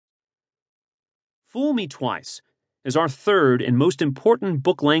Fool Me Twice is our third and most important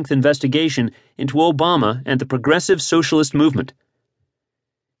book-length investigation into Obama and the progressive socialist movement.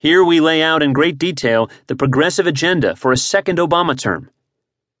 Here we lay out in great detail the progressive agenda for a second Obama term.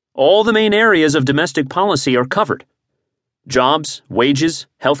 All the main areas of domestic policy are covered: jobs, wages,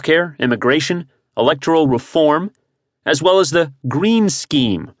 healthcare, immigration, electoral reform, as well as the Green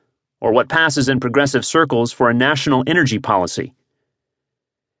Scheme, or what passes in progressive circles for a national energy policy.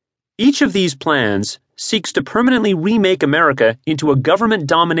 Each of these plans seeks to permanently remake America into a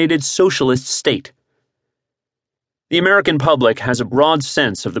government-dominated socialist state. The American public has a broad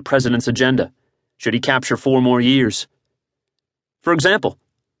sense of the president's agenda, should he capture 4 more years. For example,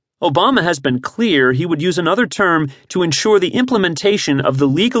 Obama has been clear he would use another term to ensure the implementation of the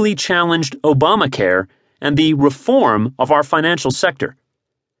legally challenged Obamacare and the reform of our financial sector.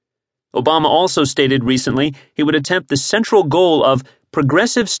 Obama also stated recently he would attempt the central goal of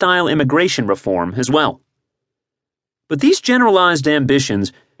progressive-style immigration reform as well. But these generalized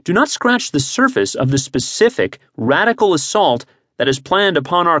ambitions do not scratch the surface of the specific, radical assault that is planned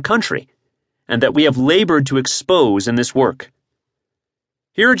upon our country and that we have labored to expose in this work.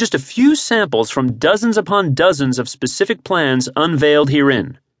 Here are just a few samples from dozens upon dozens of specific plans unveiled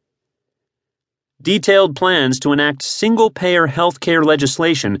herein. Detailed plans to enact single-payer health care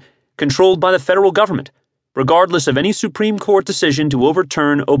legislation controlled by the federal government, regardless of any Supreme Court decision to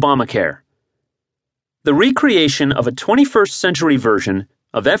overturn Obamacare. The recreation of a 21st century version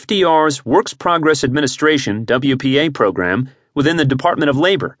of FDR's Works Progress Administration (WPA) program within the Department of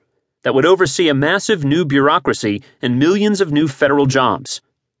Labor that would oversee a massive new bureaucracy and millions of new federal jobs.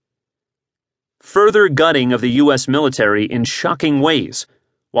 Further gutting of the U.S. military in shocking ways,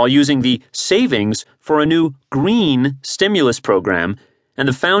 while using the savings for a new green stimulus program and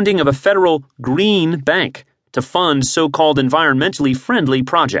the founding of a federal green bank to fund so-called environmentally friendly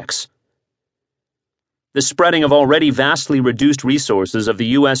projects. The spreading of already vastly reduced resources of the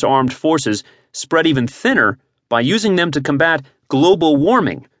U.S. armed forces spread even thinner by using them to combat global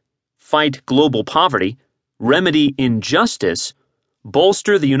warming, fight global poverty, remedy injustice,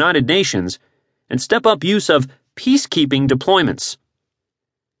 bolster the United Nations, and step up use of peacekeeping deployments.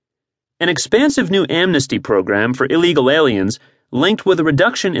 An expansive new amnesty program for illegal aliens linked with a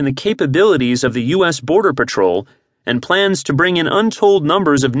reduction in the capabilities of the U.S. Border Patrol and plans to bring in untold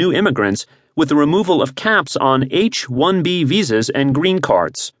numbers of new immigrants with the removal of caps on H-1B visas and green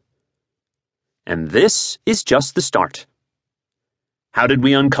cards. And this is just the start. How did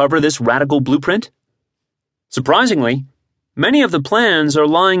we uncover this radical blueprint? Surprisingly, many of the plans are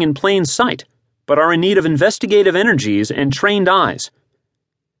lying in plain sight, but are in need of investigative energies and trained eyes.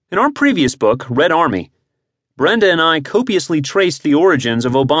 In our previous book, Red Army, Brenda and I copiously traced the origins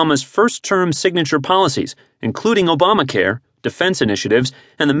of Obama's first-term signature policies, including Obamacare, defense initiatives,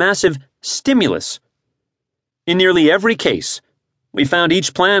 and the massive stimulus. In nearly every case, we found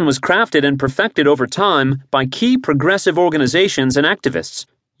each plan was crafted and perfected over time by key progressive organizations and activists,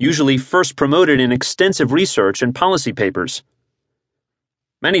 usually first promoted in extensive research and policy papers.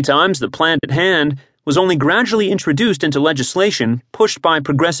 Many times, the plan at hand was only gradually introduced into legislation pushed by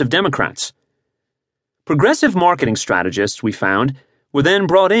progressive Democrats. Progressive marketing strategists, we found, were then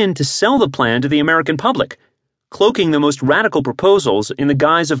brought in to sell the plan to the American public, cloaking the most radical proposals in the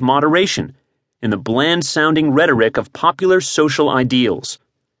guise of moderation, in the bland-sounding rhetoric of popular social ideals.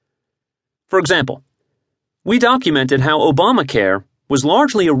 For example, we documented how Obamacare was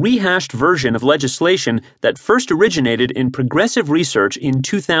largely a rehashed version of legislation that first originated in progressive research in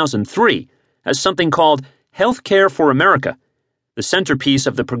 2003 as something called Healthcare for America, the centerpiece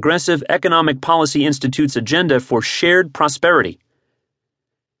of the Progressive Economic Policy Institute's agenda for shared prosperity.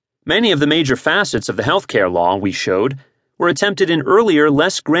 Many of the major facets of the healthcare law, we showed, were attempted in earlier,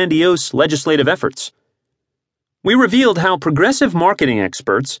 less grandiose legislative efforts. We revealed how progressive marketing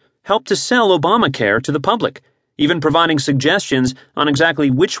experts helped to sell Obamacare to the public, even providing suggestions on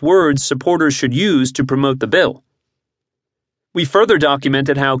exactly which words supporters should use to promote the bill. We further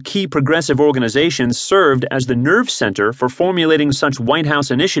documented how key progressive organizations served as the nerve center for formulating such White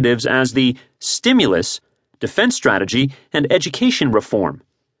House initiatives as the stimulus, defense strategy, and education reform.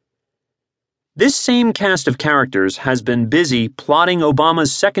 This same cast of characters has been busy plotting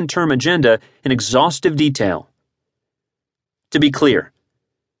Obama's second-term agenda in exhaustive detail. To be clear,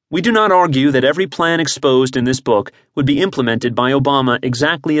 we do not argue that every plan exposed in this book would be implemented by Obama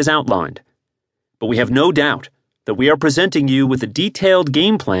exactly as outlined, but we have no doubt that we are presenting you with a detailed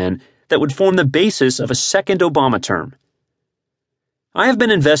game plan that would form the basis of a second Obama term. I have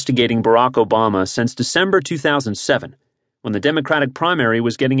been investigating Barack Obama since December 2007, when the Democratic primary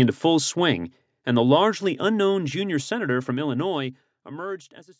was getting into full swing and the largely unknown junior senator from Illinois emerged as a